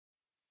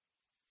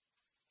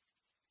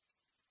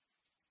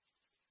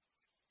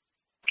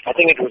I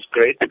think it was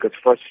great because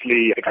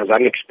firstly, it was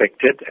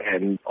unexpected,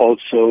 and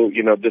also,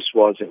 this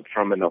was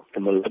from an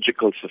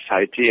ophthalmological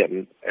society,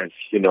 and as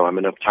you know, I'm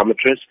an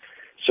optometrist,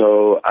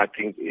 so I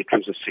think it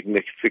was a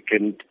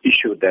significant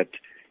issue that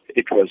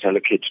it was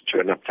allocated to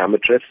an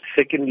optometrist.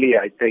 Secondly,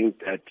 I think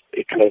that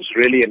it was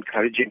really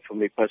encouraging for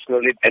me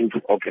personally and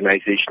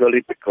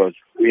organizationally because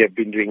we have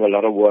been doing a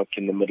lot of work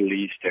in the Middle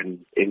East and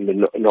in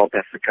the North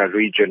Africa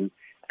region.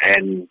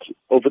 And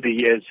over the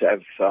years,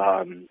 I've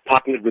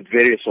partnered with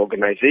various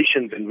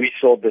organizations, and we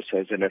saw this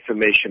as an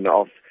affirmation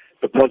of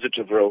the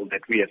positive role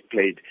that we have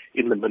played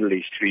in the Middle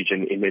East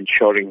region in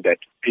ensuring that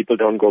people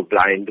don't go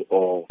blind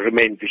or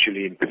remain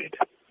visually impaired.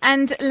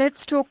 And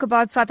let's talk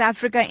about South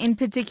Africa in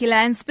particular,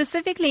 and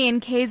specifically in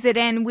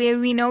KZN, where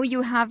we know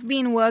you have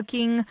been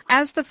working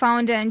as the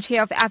founder and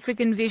chair of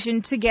African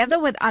Vision together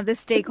with other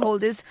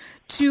stakeholders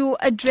to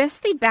address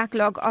the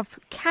backlog of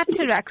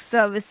cataract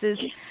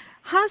services.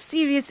 How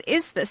serious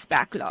is this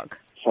backlog?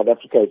 South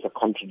Africa is a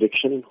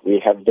contradiction.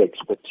 We have the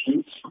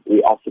expertise.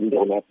 We often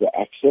don't have the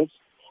access.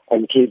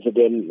 And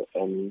KZN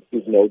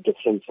is no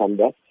different from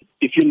that.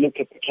 If you look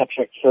at the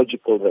cataract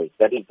surgical rate,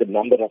 that is the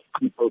number of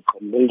people per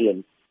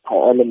million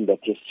per annum that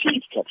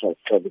receive cataract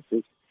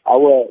services.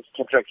 Our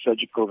cataract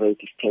surgical rate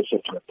is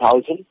closer to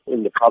 1,000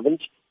 in the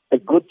province. A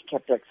good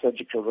cataract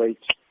surgical rate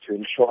to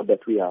ensure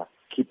that we are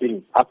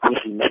keeping up with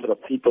the number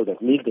of people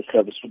that need the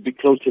service would be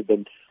closer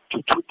than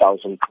to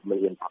 2,000 per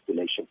million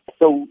population.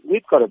 So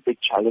we've got a big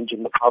challenge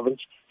in the province.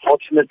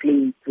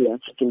 Fortunately, through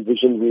African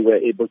Vision, we were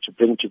able to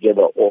bring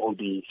together all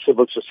the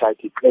civil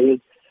society players.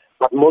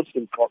 But most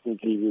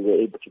importantly, we were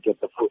able to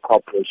get the full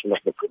cooperation of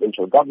the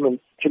provincial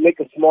government to make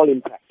a small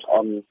impact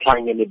on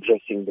trying and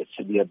addressing the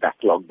severe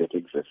backlog that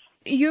exists.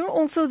 You're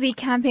also the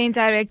campaign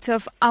director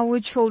of Our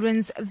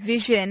Children's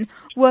Vision,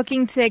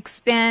 working to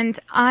expand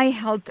eye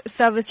health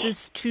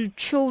services to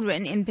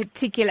children in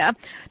particular.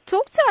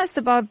 Talk to us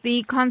about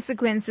the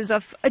consequences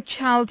of a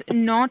child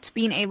not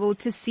being able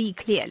to see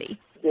clearly.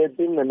 There have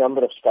been a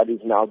number of studies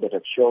now that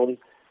have shown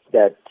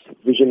that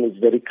vision is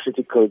very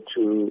critical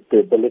to the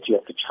ability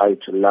of a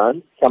child to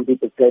learn. Some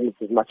people claim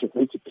it's as much as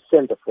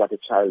 80% of what a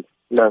child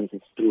learns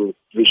is through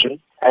vision.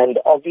 And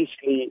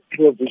obviously,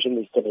 poor vision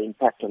is going to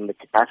impact on the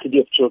capacity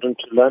of children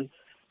to learn.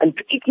 And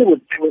particularly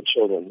with poor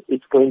children,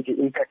 it's going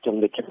to impact on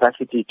the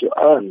capacity to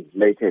earn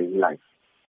later in life.